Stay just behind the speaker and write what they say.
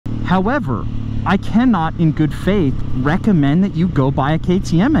However, I cannot in good faith recommend that you go buy a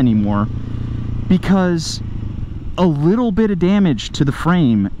KTM anymore, because a little bit of damage to the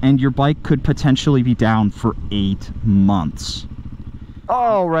frame and your bike could potentially be down for 8 months.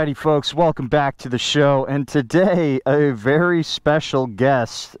 Alrighty folks, welcome back to the show, and today a very special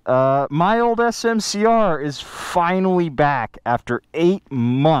guest. My old SMCR is finally back after 8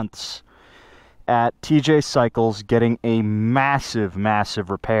 months at TJ Cycles getting a massive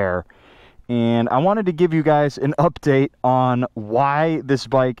repair. And I wanted to give you guys an update on why this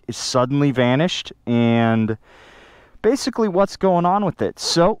bike is suddenly vanished and basically what's going on with it.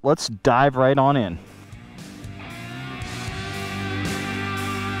 So let's dive right on in.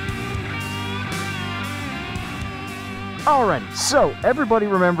 Alrighty, so everybody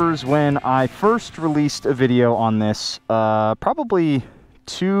remembers when I first released a video on this, probably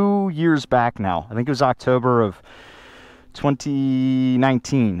 2 years back now. I think it was October of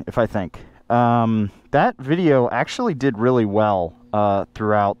 2019, if I think. That video actually did really well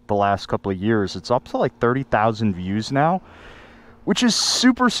throughout the last couple of years. It's up to like 30,000 views now, which is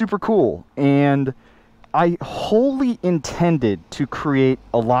super cool. And I wholly intended to create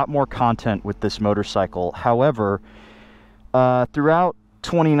a lot more content with this motorcycle. However, throughout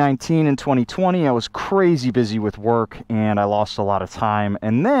 2019 and 2020, I was crazy busy with work and I lost a lot of time.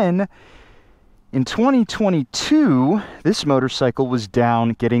 And then in 2022, this motorcycle was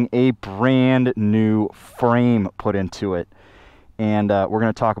down getting a brand new frame put into it. And we're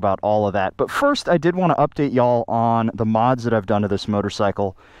going to talk about all of that. But first, I did want to update y'all on the mods that I've done to this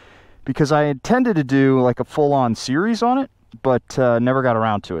motorcycle, because I intended to do like a full-on series on it, but never got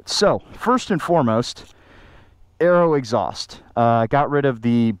around to it. So, first and foremost, aero exhaust. Got rid of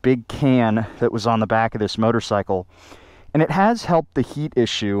the big can that was on the back of this motorcycle, and it has helped the heat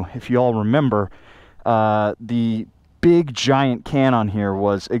issue. If you all remember, the big giant can on here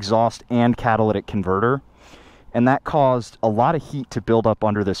was exhaust and catalytic converter, and that caused a lot of heat to build up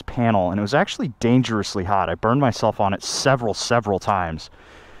under this panel, and it was actually dangerously hot. I burned myself on it several times,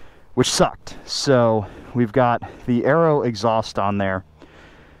 which sucked. So we've got the aero exhaust on there.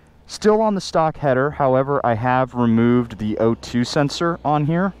 Still on the stock header, however, I have removed the O2 sensor on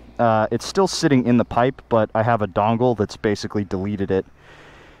here. It's still sitting in the pipe, but I have a dongle that's basically deleted it.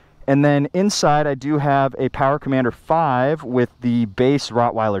 And then inside, I do have a Power Commander 5 with the base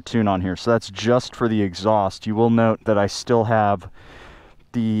Rottweiler tune on here. So that's just for the exhaust. You will note that I still have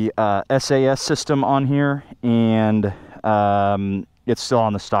the SAS system on here, and it's still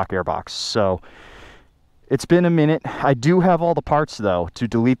on the stock airbox. So it's been a minute. I do have all the parts, though, to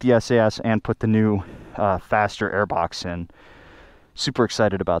delete the SAS and put the new faster airbox in. Super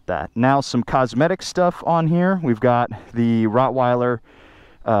excited about that. Now, some cosmetic stuff on here. We've got the Rottweiler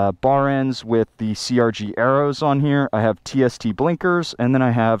bar ends with the CRG arrows on here. I have TST blinkers, and then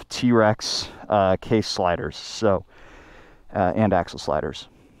I have T-Rex case sliders, so and axle sliders.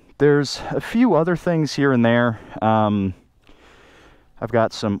 There's a few other things here and there. I've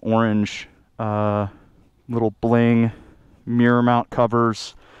got some orange little bling mirror mount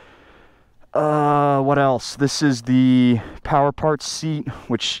covers. What else? This is the power parts seat,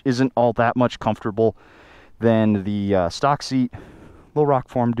 which isn't all that much comfortable than the stock seat. Little rock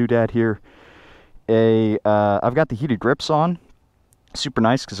form doodad here. I've got the heated grips on. Super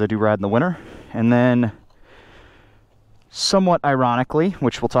nice because I do ride in the winter. And then, somewhat ironically,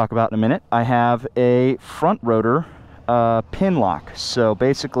 which we'll talk about in a minute, I have a front rotor pin lock. So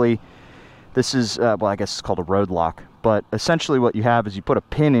basically, this is, well, I guess it's called a road lock. But essentially what you have is you put a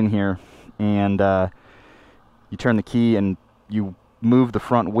pin in here, and you turn the key and you move the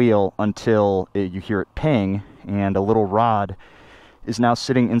front wheel until you hear it ping, and a little rod is now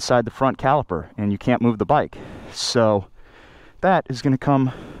sitting inside the front caliper, and you can't move the bike. So that is going to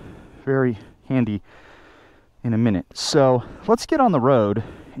come very handy in a minute. So let's get on the road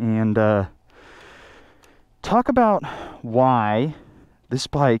and talk about why this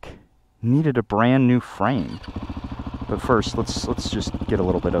bike needed a brand new frame. But first, let's just get a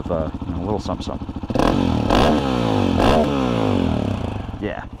little bit of a little something.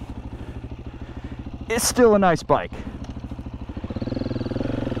 Yeah, it's still a nice bike.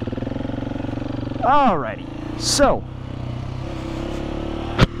 Alrighty, so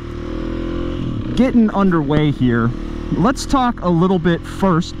getting underway here, let's talk a little bit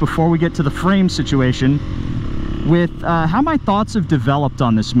first before we get to the frame situation with how my thoughts have developed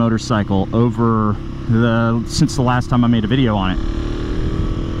on this motorcycle since the last time I made a video on it.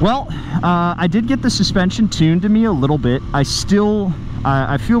 Well, I did get the suspension tuned to me a little bit. I feel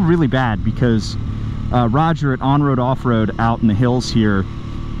really bad because Roger at On Road Off Road out in the hills here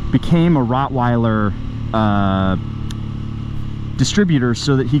became a Rottweiler distributor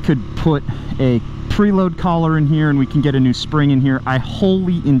so that he could put a preload collar in here and we can get a new spring in here. I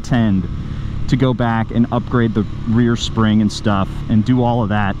wholly intend to go back and upgrade the rear spring and stuff and do all of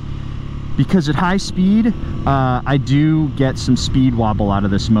that, because at high speed I do get some speed wobble out of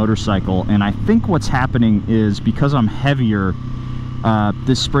this motorcycle, and I think what's happening is because I'm heavier,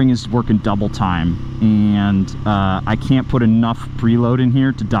 this spring is working double time, and I can't put enough preload in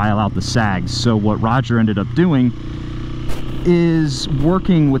here to dial out the sags. So what Roger ended up doing is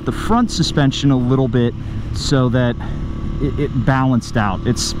working with the front suspension a little bit so that it balanced out.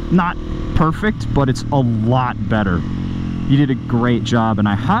 It's not perfect, but it's a lot better. He did a great job, and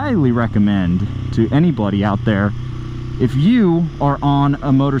I highly recommend to anybody out there, if you are on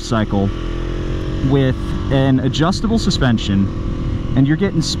a motorcycle with an adjustable suspension and you're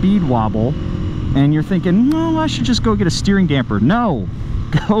getting speed wobble and you're thinking, well, I should just go get a steering damper. No,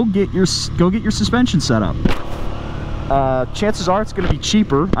 go get your suspension set up. Chances are it's going to be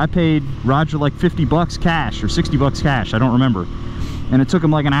cheaper. I paid Roger like 50 bucks cash or 60 bucks cash, I don't remember, and it took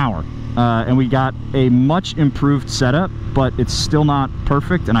him like an hour, and we got a much improved setup, but it's still not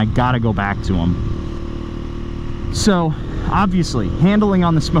perfect, and I gotta go back to him. So obviously handling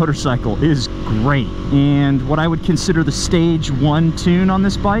on this motorcycle is great, and what I would consider the stage 1 tune on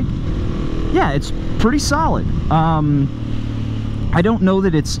this bike, yeah, it's pretty solid. I don't know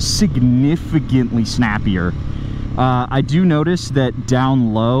that it's significantly snappier. I do notice that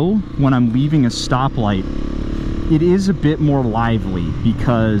down low, when I'm leaving a stoplight, it is a bit more lively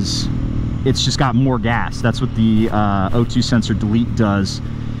because it's just got more gas. That's what the O2 sensor delete does.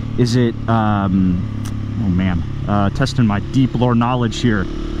 Is it, oh man, testing my deep lore knowledge here.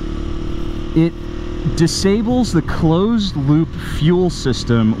 It disables the closed loop fuel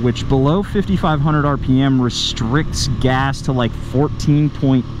system, which below 5,500 RPM restricts gas to like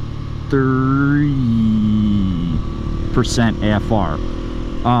 14.3% AFR,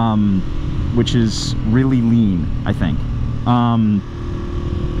 which is really lean, I think.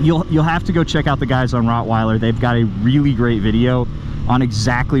 You'll have to go check out the guys on Rottweiler. They've got a really great video on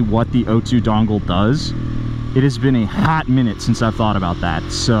exactly what the O2 dongle does. It has been a hot minute since I've thought about that,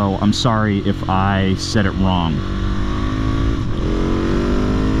 so I'm sorry if I said it wrong.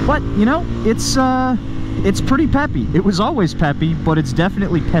 But, you know, it's pretty peppy. It was always peppy, but it's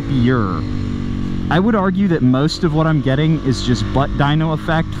definitely peppier. I would argue that most of what I'm getting is just butt dyno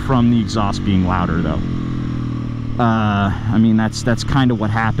effect from the exhaust being louder, though. I mean, that's kind of what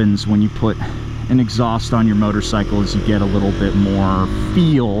happens when you put an exhaust on your motorcycle, is you get a little bit more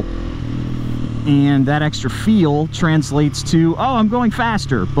feel, and that extra feel translates to, oh, I'm going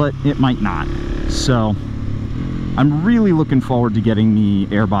faster, but it might not. So I'm really looking forward to getting the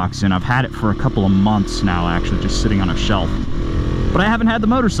airbox in. I've had it for a couple of months now, actually, just sitting on a shelf, but I haven't had the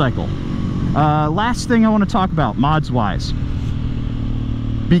motorcycle. Last thing I want to talk about, mods-wise.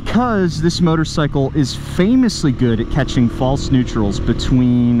 Because this motorcycle is famously good at catching false neutrals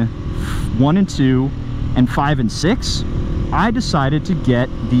between 1 and 2 and 5 and 6, I decided to get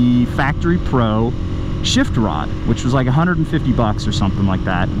the Factory Pro shift rod, which was like 150 bucks or something like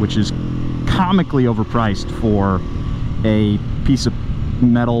that, which is comically overpriced for a piece of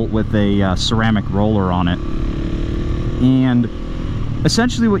metal with a ceramic roller on it. And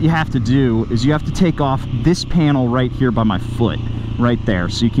essentially what you have to do is you have to take off this panel right here by my foot, right there,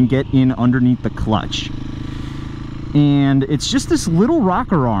 so you can get in underneath the clutch. And it's just this little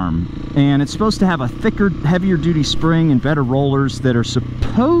rocker arm, and it's supposed to have a thicker, heavier duty spring and better rollers that are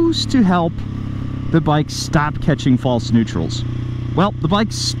supposed to help the bike stop catching false neutrals. Well, the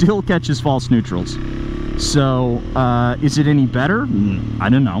bike still catches false neutrals. So is it any better? I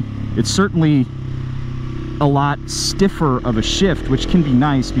don't know. It's certainly a lot stiffer of a shift, which can be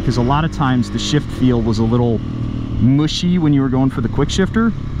nice because a lot of times the shift feel was a little mushy when you were going for the quick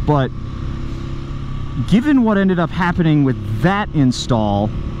shifter. But given what ended up happening with that install,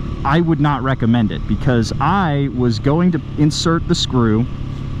 I would not recommend it, because I was going to insert the screw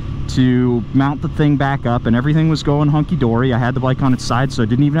to mount the thing back up and everything was going hunky-dory. I had the bike on its side, so I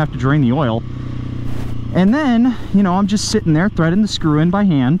didn't even have to drain the oil. And then, you know, I'm just sitting there threading the screw in by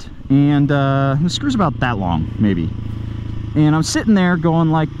hand, and the screw's about that long, maybe. And I'm sitting there going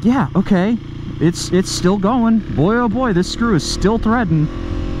like, yeah, okay, it's still going. Boy, oh boy, this screw is still threading.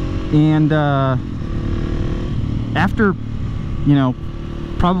 And after, you know,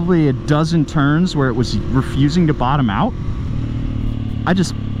 probably a dozen turns where it was refusing to bottom out, I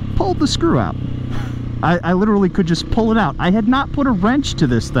just pulled the screw out. I literally could just pull it out. I had not put a wrench to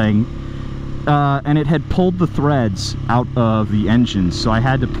this thing, and it had pulled the threads out of the engine, so I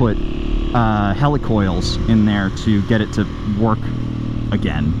had to put helicoils in there to get it to work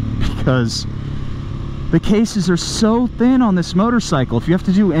again, because The cases are so thin on this motorcycle. If you have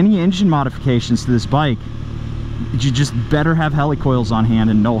to do any engine modifications to this bike, you just better have helicoils on hand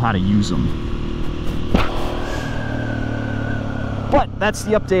and know how to use them. But that's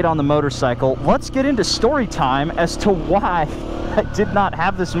the update on the motorcycle. Let's get into story time as to why I did not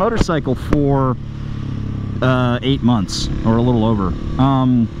have this motorcycle for 8 months, or a little over.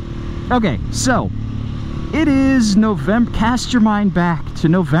 Okay, so it is November. Cast your mind back to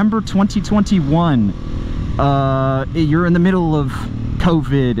November 2021. You're in the middle of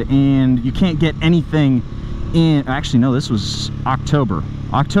COVID and you can't get anything in. Actually, no, this was October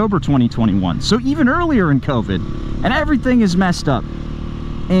 2021. So even earlier in COVID, and everything is messed up.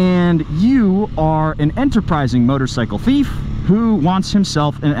 And you are an enterprising motorcycle thief who wants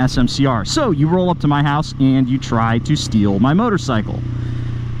himself an SMCR. So you roll up to my house and you try to steal my motorcycle.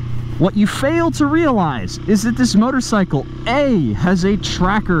 What you fail to realize is that this motorcycle, A, has a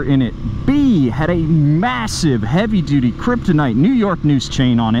tracker in it, B, had a massive heavy-duty kryptonite New York noose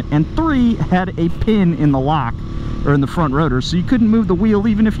chain on it, and 3, had a pin in the lock, or in the front rotor, so you couldn't move the wheel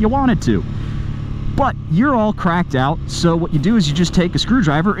even if you wanted to. But you're all cracked out, so what you do is you just take a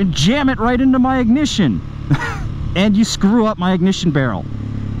screwdriver and jam it right into my ignition. And you screw up my ignition barrel.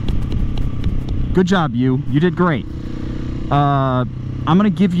 Good job, you did great. I'm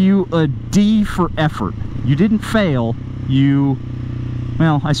gonna give you a D for effort. You didn't fail,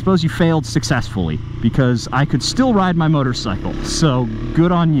 well, I suppose you failed successfully, because I could still ride my motorcycle, so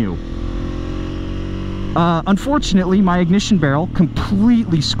good on you. Unfortunately, my ignition barrel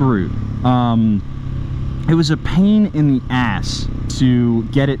completely screwed. It was a pain in the ass to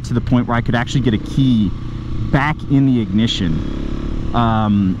get it to the point where I could actually get a key back in the ignition.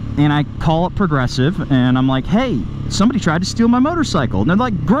 And I call up Progressive and I'm like, hey, somebody tried to steal my motorcycle. And they're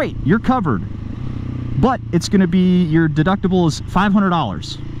like, great, you're covered, but it's gonna be, your deductible is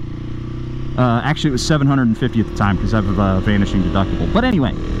 $500. Actually it was $750 at the time because I have a vanishing deductible. But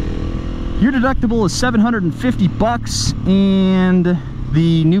anyway, your deductible is $750 and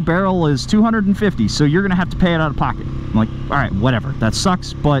the new barrel is $250, so you're gonna have to pay it out of pocket. I'm like, all right, whatever, that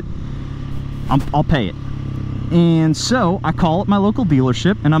sucks, but I'll pay it. And so I call up my local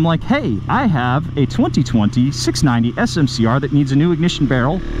dealership and I'm like, hey, I have a 2020 690 SMCR that needs a new ignition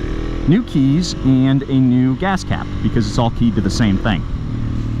barrel, new keys, and a new gas cap, because it's all keyed to the same thing.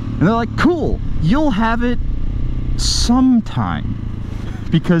 And they're like, cool, you'll have it sometime,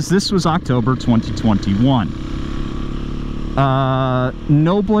 because this was October 2021.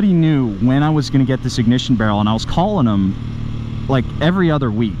 Nobody knew when I was gonna get this ignition barrel, and I was calling them like every other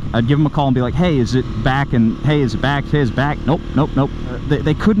week. I'd give them a call and be like, hey, is it back? And hey, is it back? Hey, is it back? Nope.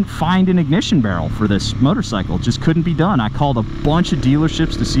 They couldn't find an ignition barrel for this motorcycle. It just couldn't be done. I called a bunch of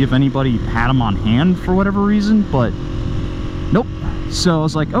dealerships to see if anybody had them on hand for whatever reason, but nope. So I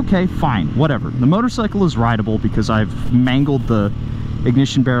was like, okay, fine, whatever. The motorcycle is rideable because I've mangled the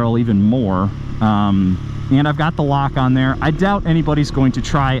ignition barrel even more. And I've got the lock on there. I doubt anybody's going to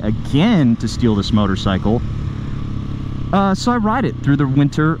try again to steal this motorcycle. So I ride it through the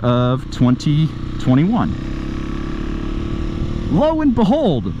winter of 2021. Lo and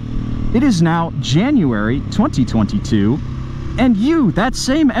behold, it is now January 2022, and you, that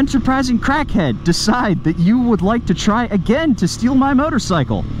same enterprising crackhead, decide that you would like to try again to steal my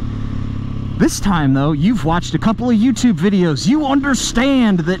motorcycle. This time, though, you've watched a couple of YouTube videos. You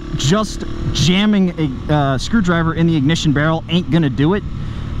understand that just jamming a screwdriver in the ignition barrel ain't gonna do it.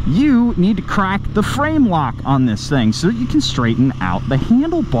 You need to crack the frame lock on this thing so that you can straighten out the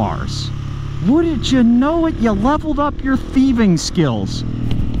handlebars. Wouldn't you know it, you leveled up your thieving skills.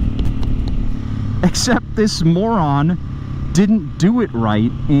 Except this moron didn't do it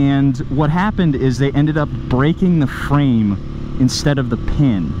right, and what happened is they ended up breaking the frame instead of the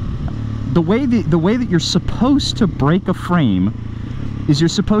pin. The way that you're supposed to break a frame is you're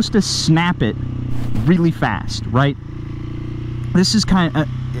supposed to snap it really fast, right? This is kind of,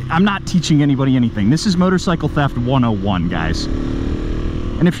 I'm not teaching anybody anything. This is motorcycle theft 101, guys.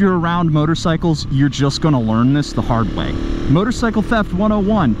 And if you're around motorcycles, you're just gonna learn this the hard way. Motorcycle theft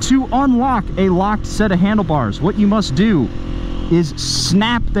 101, to unlock a locked set of handlebars, what you must do is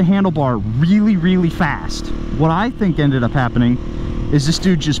snap the handlebar really, really fast. What I think ended up happening is this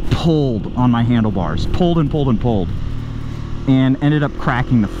dude just pulled on my handlebars, pulled and pulled and pulled, and ended up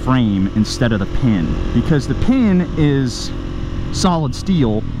cracking the frame instead of the pin, because the pin is solid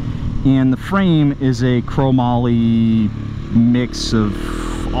steel and the frame is a chromoly mix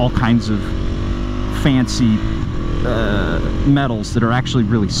of all kinds of fancy metals that are actually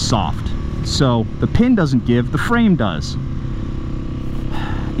really soft. So the pin doesn't give, the frame does.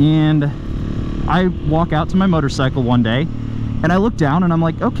 And I walk out to my motorcycle one day And I look down and I'm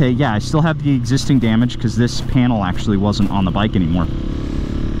like, okay, yeah, I still have the existing damage because this panel actually wasn't on the bike anymore.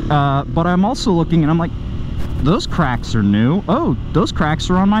 But I'm also looking and I'm like, those cracks are new. Oh, those cracks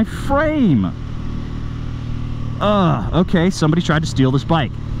are on my frame. Okay, somebody tried to steal this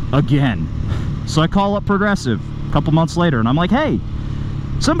bike again. So I call up Progressive a couple months later and I'm like, hey,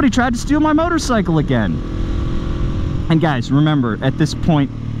 somebody tried to steal my motorcycle again. And guys, remember, at this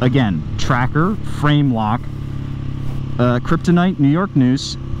point, again, tracker, frame lock, kryptonite, New York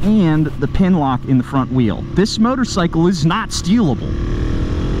noose, and the pin lock in the front wheel. This motorcycle is not stealable.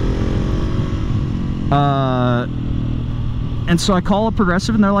 And so I call up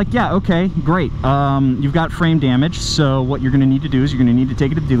Progressive and they're like, yeah, okay, great. You've got frame damage, so what you're gonna need to do is you're gonna need to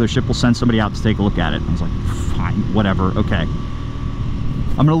take it to the dealership. We'll send somebody out to take a look at it. I was like, fine, whatever, okay.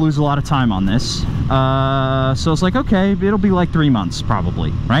 I'm gonna lose a lot of time on this. So it's like, okay, it'll be like 3 months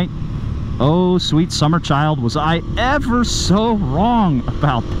probably, right? Oh, sweet summer child, was I ever so wrong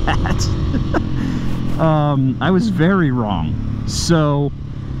about that. I was very wrong. So,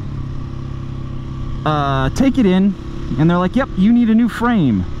 take it in, and they're like, yep, you need a new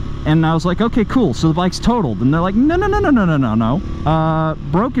frame. And I was like, okay, cool, so the bike's totaled. And they're like, no, no, no, no, no, no, no, no.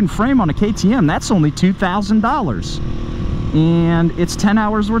 Broken frame on a KTM, that's only $2,000. And it's 10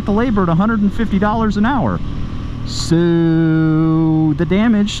 hours worth of labor at $150 an hour. So the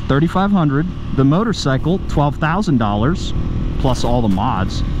damage, $3,500. The motorcycle, $12,000 plus all the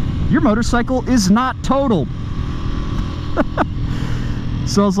mods. Your motorcycle is not totaled.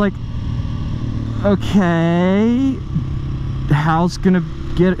 So I was like, okay, how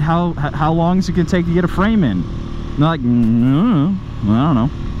long is it gonna take to get a frame in? And they're like, I don't know.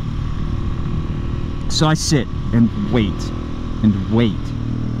 So I sit and wait and wait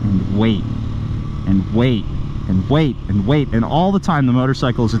and wait and wait and wait and wait, and all the time the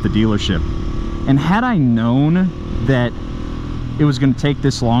motorcycle is at the dealership. And had I known that it was going to take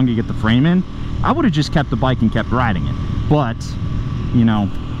this long to get the frame in, I would have just kept the bike and kept riding it. But, you know,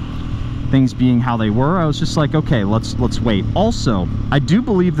 things being how they were, I was just like, okay, let's wait. Also, I do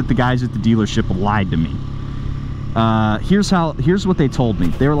believe that the guys at the dealership lied to me. Here's what they told me.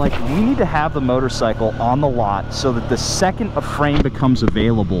 They were like, we need to have the motorcycle on the lot so that the second a frame becomes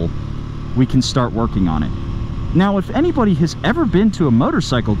available, we can start working on it. Now, if anybody has ever been to a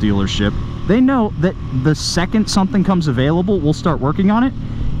motorcycle dealership, they know that the second something comes available, we'll start working on it.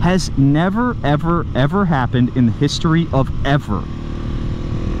 Has never, ever, ever happened in the history of ever.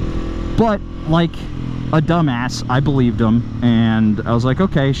 But, like a dumbass, I believed them, and I was like,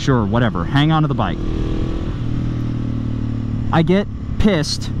 okay, sure, whatever, hang on to the bike. I get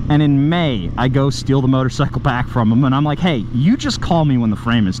pissed, and in May, I go steal the motorcycle back from them, and I'm like, hey, you just call me when the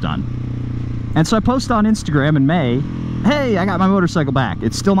frame is done. And so I post on Instagram in May, hey, I got my motorcycle back.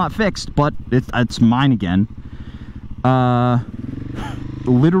 It's still not fixed, but it's mine again.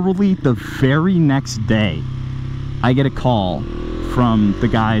 Literally the very next day, I get a call from the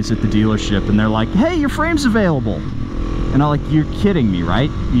guys at the dealership, and they're like, hey, your frame's available. And I'm like, you're kidding me, right?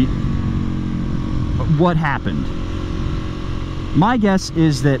 What happened? My guess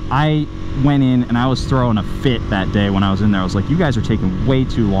is that I went in and I was throwing a fit that day when I was in there. I was like, you guys are taking way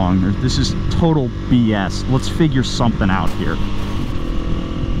too long. This is total BS. Let's figure something out here.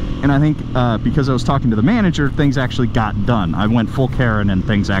 And I think because I was talking to the manager, things actually got done. I went full Karen and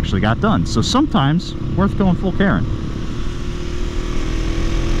things actually got done. So sometimes, worth going full Karen.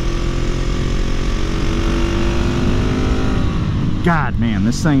 God, man,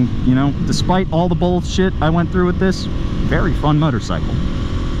 this thing, you know, despite all the bullshit I went through with this, very fun motorcycle.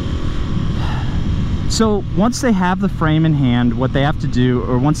 So once they have the frame in hand, what they have to do,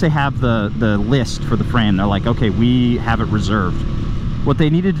 or once they have the list for the frame, they're like, okay, we have it reserved. What they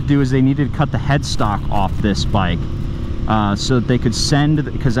needed to do is they needed to cut the headstock off this bike so that they could send,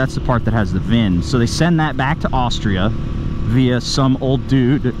 because that's the part that has the VIN. So they send that back to Austria via some old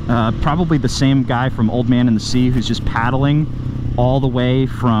dude, probably the same guy from Old Man in the Sea, who's just paddling all the way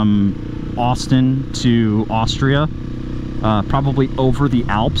from Austin to Austria. Probably over the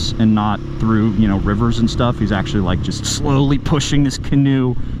Alps and not through, you know, rivers and stuff. He's actually like just slowly pushing this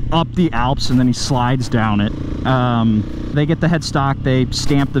canoe up the Alps, and then he slides down it. They get the headstock, they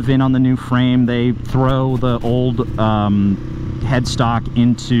stamp the VIN on the new frame, they throw the old headstock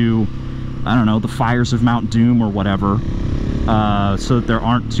into, I don't know, the fires of Mount Doom or whatever, so that there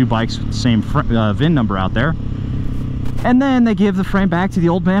aren't two bikes with the same VIN number out there. And then they give the frame back to the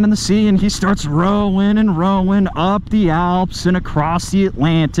Old Man in the Sea, and he starts rowing and rowing up the Alps and across the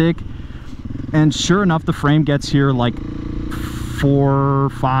Atlantic. And sure enough, the frame gets here like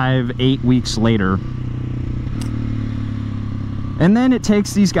 4, 5, 8 weeks later. And then it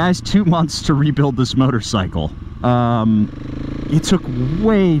takes these guys 2 months to rebuild this motorcycle. it took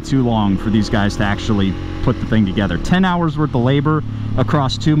way too long for these guys to actually put the thing together. 10 hours worth of labor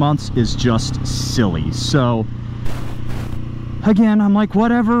across 2 months is just silly. So again, I'm like,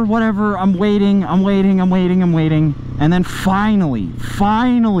 whatever, I'm waiting. And then finally,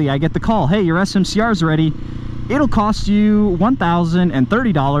 I get the call. Hey, your SMCR's ready. It'll cost you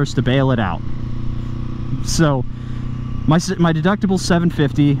 $1,030 to bail it out. So my deductible's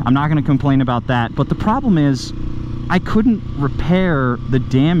 $750. I'm not going to complain about that. But the problem is, I couldn't repair the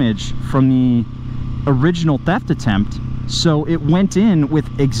damage from the original theft attempt. So it went in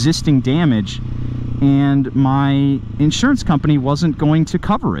with existing damage, and my insurance company wasn't going to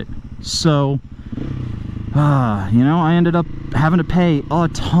cover it. So, you know, I ended up having to pay a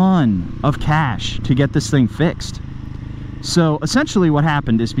ton of cash to get this thing fixed. So essentially what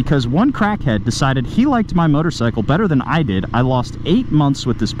happened is, because one crackhead decided he liked my motorcycle better than I did, I lost 8 months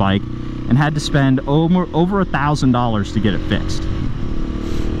with this bike and had to spend over $1,000 to get it fixed.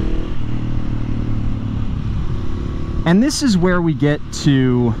 And this is where we get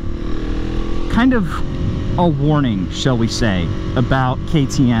to kind of a warning, shall we say, about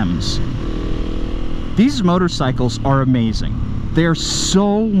KTMs. These motorcycles are amazing. They're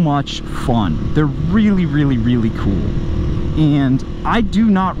so much fun. They're really, really, really cool. And I do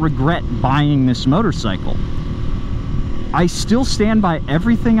not regret buying this motorcycle. I still stand by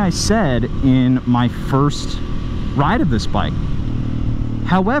everything I said in my first ride of this bike.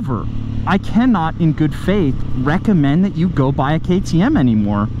 However, I cannot in good faith recommend that you go buy a KTM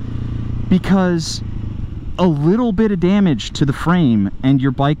anymore, because a little bit of damage to the frame and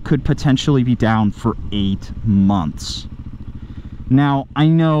your bike could potentially be down for 8 months. Now, I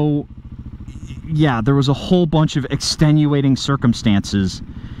know, yeah, there was a whole bunch of extenuating circumstances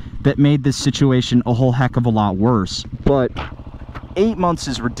that made this situation a whole heck of a lot worse, but 8 months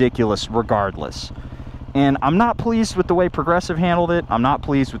is ridiculous regardless. And I'm not pleased with the way Progressive handled it. I'm not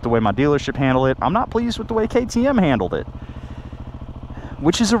pleased with the way my dealership handled it. I'm not pleased with the way KTM handled it,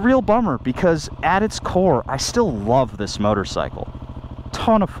 which is a real bummer, because at its core, I still love this motorcycle.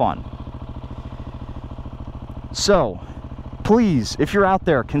 Ton of fun. So, please, if you're out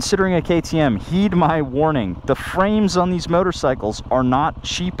there considering a KTM, heed my warning. The frames on these motorcycles are not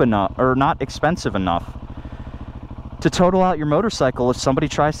cheap enough, or not expensive enough, to total out your motorcycle if somebody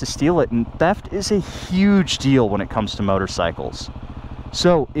tries to steal it. And theft is a huge deal when it comes to motorcycles.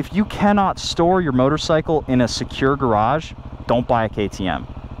 So if you cannot store your motorcycle in a secure garage, don't buy a KTM.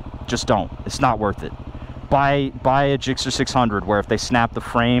 Just don't. It's not worth it. Buy a Gixxer 600, where if they snap the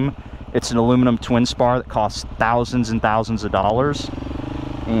frame, it's an aluminum twin spar that costs thousands and thousands of dollars,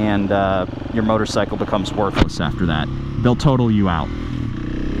 and your motorcycle becomes worthless after that. They'll total you out.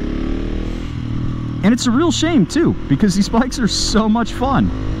 And it's a real shame too, because these bikes are so much fun.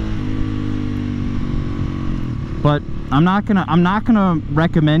 But I'm not gonna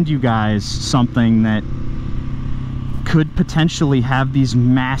recommend you guys something that could potentially have these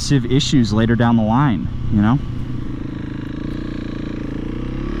massive issues later down the line, you know?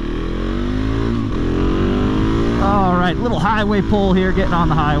 All right, little highway pull here, getting on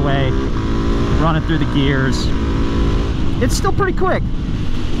the highway, running through the gears. It's still pretty quick.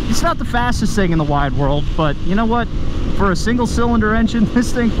 It's not the fastest thing in the wide world, but you know what? For a single cylinder engine,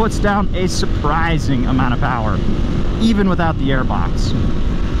 this thing puts down a surprising amount of power, even without the airbox.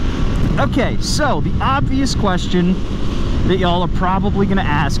 Okay, so the obvious question that y'all are probably going to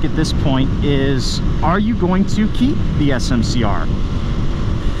ask at this point is, are you going to keep the SMCR?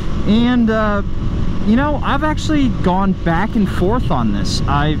 And you know, I've actually gone back and forth on this.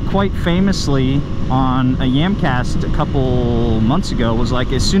 I quite famously, on a Yamcast a couple months ago, was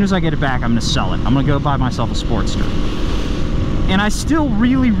like, as soon as I get it back, I'm going to sell it. I'm going to go buy myself a Sportster. And I still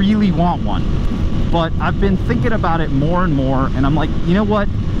really, really want one. But I've been thinking about it more and more, and I'm like, you know what?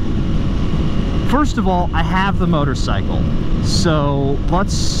 First of all, I have the motorcycle. So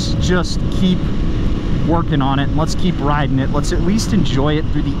let's just keep working on it. Let's keep riding it. Let's at least enjoy it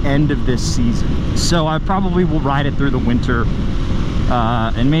through the end of this season. So I probably will ride it through the winter,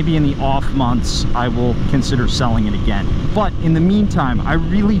 and maybe in the off months I will consider selling it again. But in the meantime, I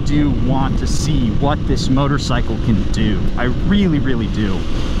really do want to see what this motorcycle can do. I really, really do.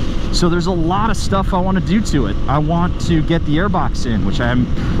 So there's a lot of stuff I want to do to it. I want to get the airbox in, which I'm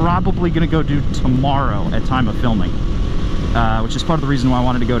probably going to go do tomorrow at time of filming. Which is part of the reason why I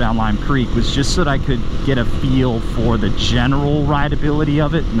wanted to go down Lime Creek, was just so that I could get a feel for the general rideability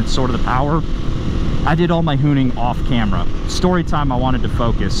of it and sort of the power. I did all my hooning off camera. Story time, I wanted to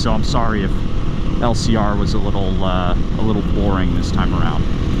focus, so I'm sorry if LCR was a little boring this time around.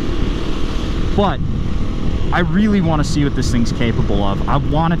 But I really want to see what this thing's capable of. I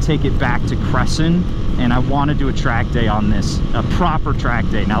want to take it back to Crescent and I want to do a track day on this, a proper track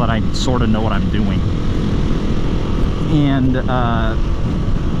day, now that I sort of know what I'm doing. And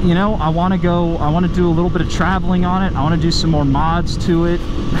you know, I want to do a little bit of traveling on it. I want to do some more mods to it.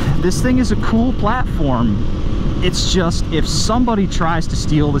 This thing is a cool platform. It's just, if somebody tries to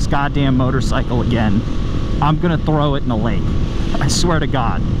steal this goddamn motorcycle again, I'm gonna throw it in a lake. I swear to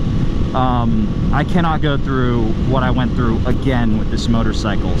God. I cannot go through what I went through again with this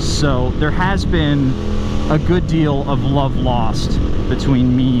motorcycle. So there has been a good deal of love lost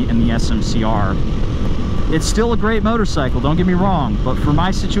between me and the SMCR. It's still a great motorcycle, don't get me wrong, but for my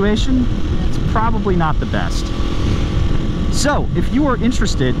situation, it's probably not the best. So if you are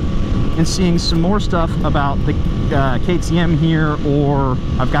interested in seeing some more stuff about the KTM here, or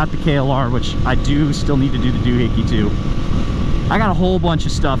I've got the KLR, which I do still need to do the doohickey too. I got a whole bunch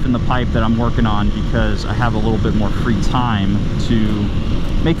of stuff in the pipe that I'm working on because I have a little bit more free time to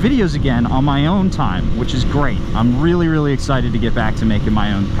make videos again on my own time, which is great. I'm really, really excited to get back to making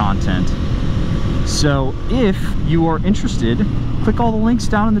my own content. So if you are interested, click all the links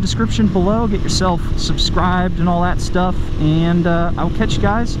down in the description below, get yourself subscribed and all that stuff, and I'll catch you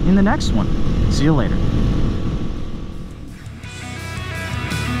guys in the next one. See you later.